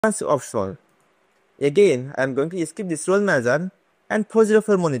option. Again, I am going to skip this role manager and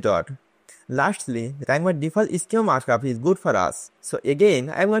 404 monitor. Lastly, Rank Math default schema markup is good for us. So again,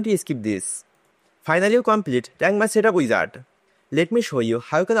 I am going to skip this. Finally, you complete Rank Math setup wizard. Let me show you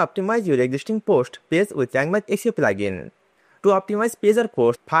how you can optimize your existing post page with Rank Math SEO plugin. To optimize page or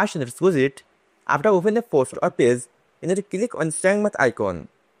post, first you need to choose it. After opening the post or page, you need to click on this Rank Math icon.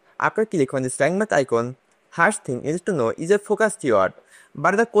 After click on this Rank Math icon, first thing you need to know is your focus keyword.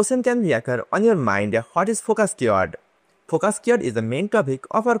 But the question can be occur on your mind, what is focus keyword? Focus keyword is the main topic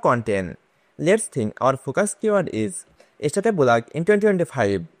of our content. Let's think our focus keyword is start a blog in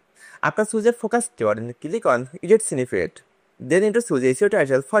 2025. After choose your focus keyword and click on edit snippet. Then you need to choose a SEO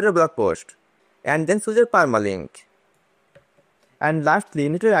title for your blog post. And then choose your permalink. And lastly, you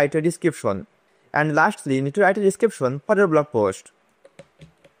need to write a description. And lastly, you need to write a description for your blog post.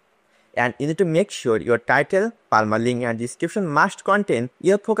 And you need to make sure your title, permalink and description must contain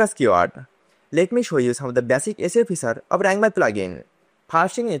your focus keyword. Let me show you some of the basic SEO features of Rank Math plugin.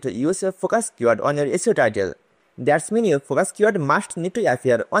 First thing you need to use your focus keyword on your SEO title. That means your focus keyword must need to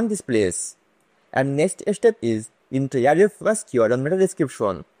appear on this place. And next step is you need to add your focus keyword on meta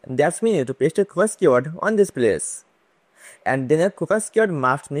description. That means you need to paste your focus keyword on this place. And then your focus keyword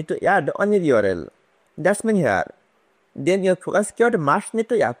must need to add on your URL. That means here. Then your focus keyword must need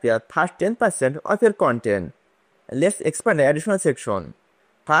to appear first 10% of your content. Let's expand the additional section.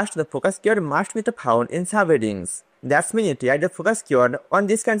 First, the focus keyword must be found in subheadings. That means you need to add the focus keyword on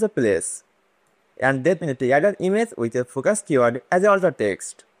this kinds of place. And then you need to add an image with your focus keyword as an alt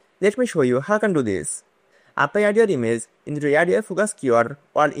text. Let me show you how you can do this. After you add your image, you need to add your focus keyword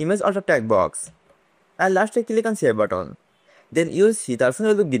or image alt tag box. And lastly, click on save button. Then you will see the option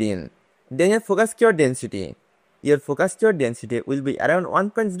will be green. Then your focus keyword density. Your focus keyword density will be around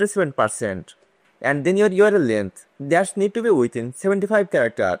 1.07%. And then your URL length, that need to be within 75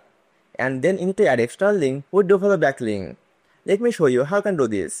 characters. And then you need to add external link with do follow backlink. Let me show you how you can do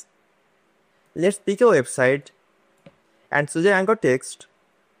this. Let's pick your website and choose your anchor text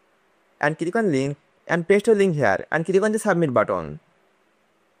and click on link and paste your link here and click on the submit button.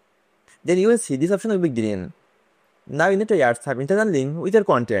 Then you will see this option will be green. Now you need to add some internal link with your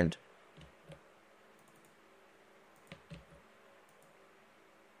content.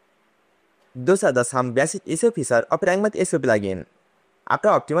 Those are some basic SEO features of Rank Math SEO plugin. After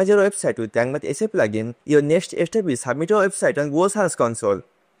optimize your website with Rank Math SEO plugin, your next step is submit your website on Google Search Console.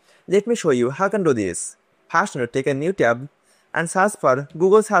 Let me show you how you can do this. First, you take a new tab and search for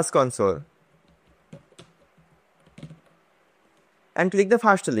Google Search Console. And click the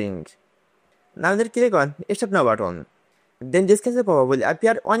first link. Now you click on Start Now button. Then this kind of pop-up will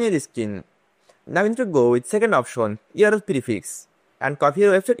appear on your screen. Now you need to go with second option, URL prefix, and copy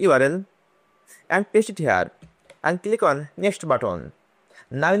your website URL and paste it here and click on next button.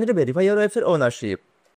 Now you need to verify your website ownership.